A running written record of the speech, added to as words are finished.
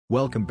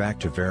Welcome back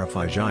to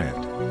Verify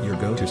Giant, your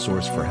go-to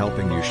source for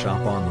helping you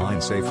shop online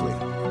safely.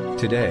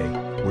 Today,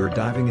 we're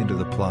diving into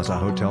the Plaza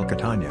Hotel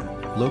Catania,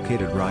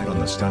 located right on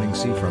the stunning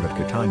seafront of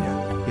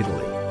Catania,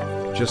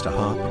 Italy. Just a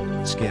hop,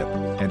 skip,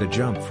 and a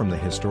jump from the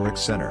historic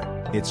center,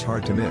 it's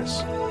hard to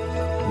miss.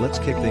 Let's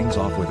kick things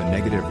off with a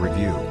negative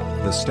review.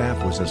 The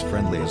staff was as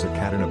friendly as a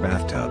cat in a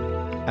bathtub.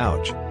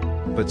 Ouch.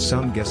 But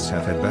some guests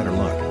have had better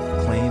luck,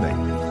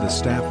 claiming the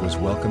staff was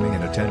welcoming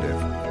and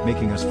attentive,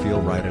 making us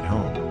feel right at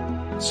home.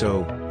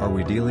 So, are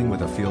we dealing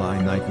with a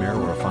feline nightmare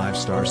or a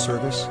 5-star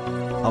service?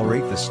 I'll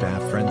rate the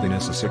staff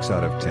friendliness a 6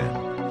 out of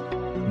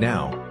 10.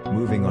 Now,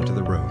 moving on to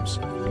the rooms.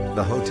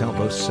 The hotel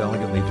boasts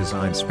elegantly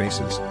designed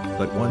spaces,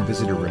 but one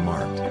visitor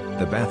remarked,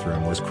 the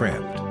bathroom was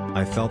cramped.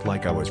 I felt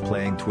like I was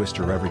playing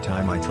Twister every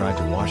time I tried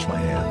to wash my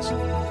hands.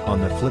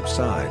 On the flip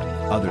side,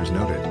 others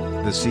noted,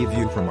 the sea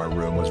view from our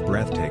room was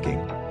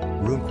breathtaking.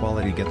 Room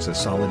quality gets a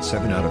solid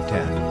 7 out of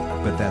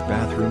 10, but that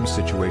bathroom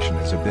situation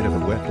is a bit of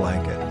a wet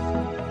blanket.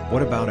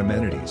 What about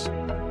amenities?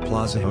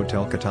 Plaza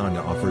Hotel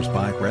Catania offers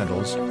bike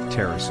rentals,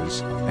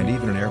 terraces, and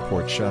even an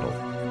airport shuttle.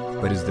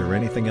 But is there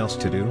anything else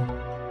to do?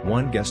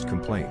 One guest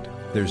complained,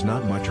 there's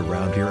not much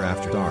around here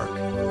after dark.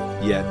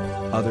 Yet,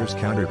 others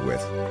countered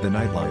with, the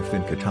nightlife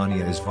in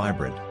Catania is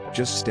vibrant,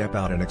 just step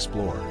out and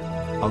explore.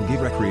 I'll give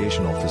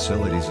recreational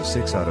facilities a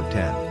 6 out of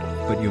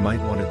 10, but you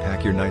might want to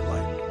pack your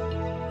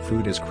nightlight.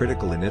 Food is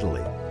critical in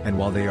Italy, and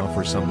while they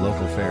offer some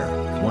local fare,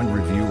 one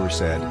reviewer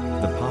said,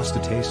 the pasta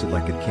tasted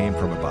like it came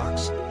from a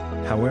box.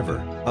 However,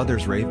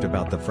 others raved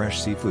about the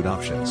fresh seafood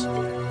options.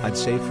 I'd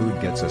say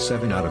food gets a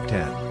 7 out of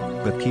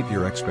 10, but keep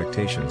your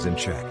expectations in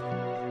check.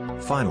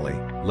 Finally,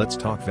 let's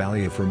talk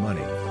value for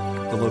money.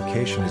 The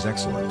location is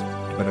excellent,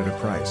 but at a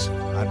price,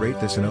 I'd rate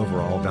this an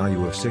overall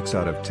value of 6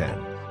 out of 10.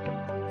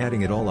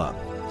 Adding it all up,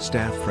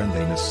 staff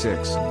friendliness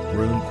 6,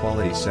 room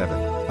quality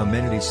 7,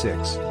 amenities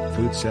 6,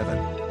 food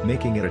 7,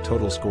 making it a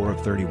total score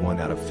of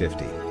 31 out of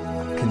 50.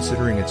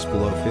 Considering it's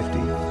below 50,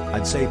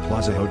 I'd say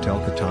Plaza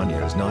Hotel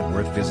Catania is not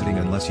worth visiting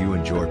unless you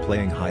enjoy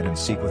playing hide and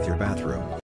seek with your bathroom.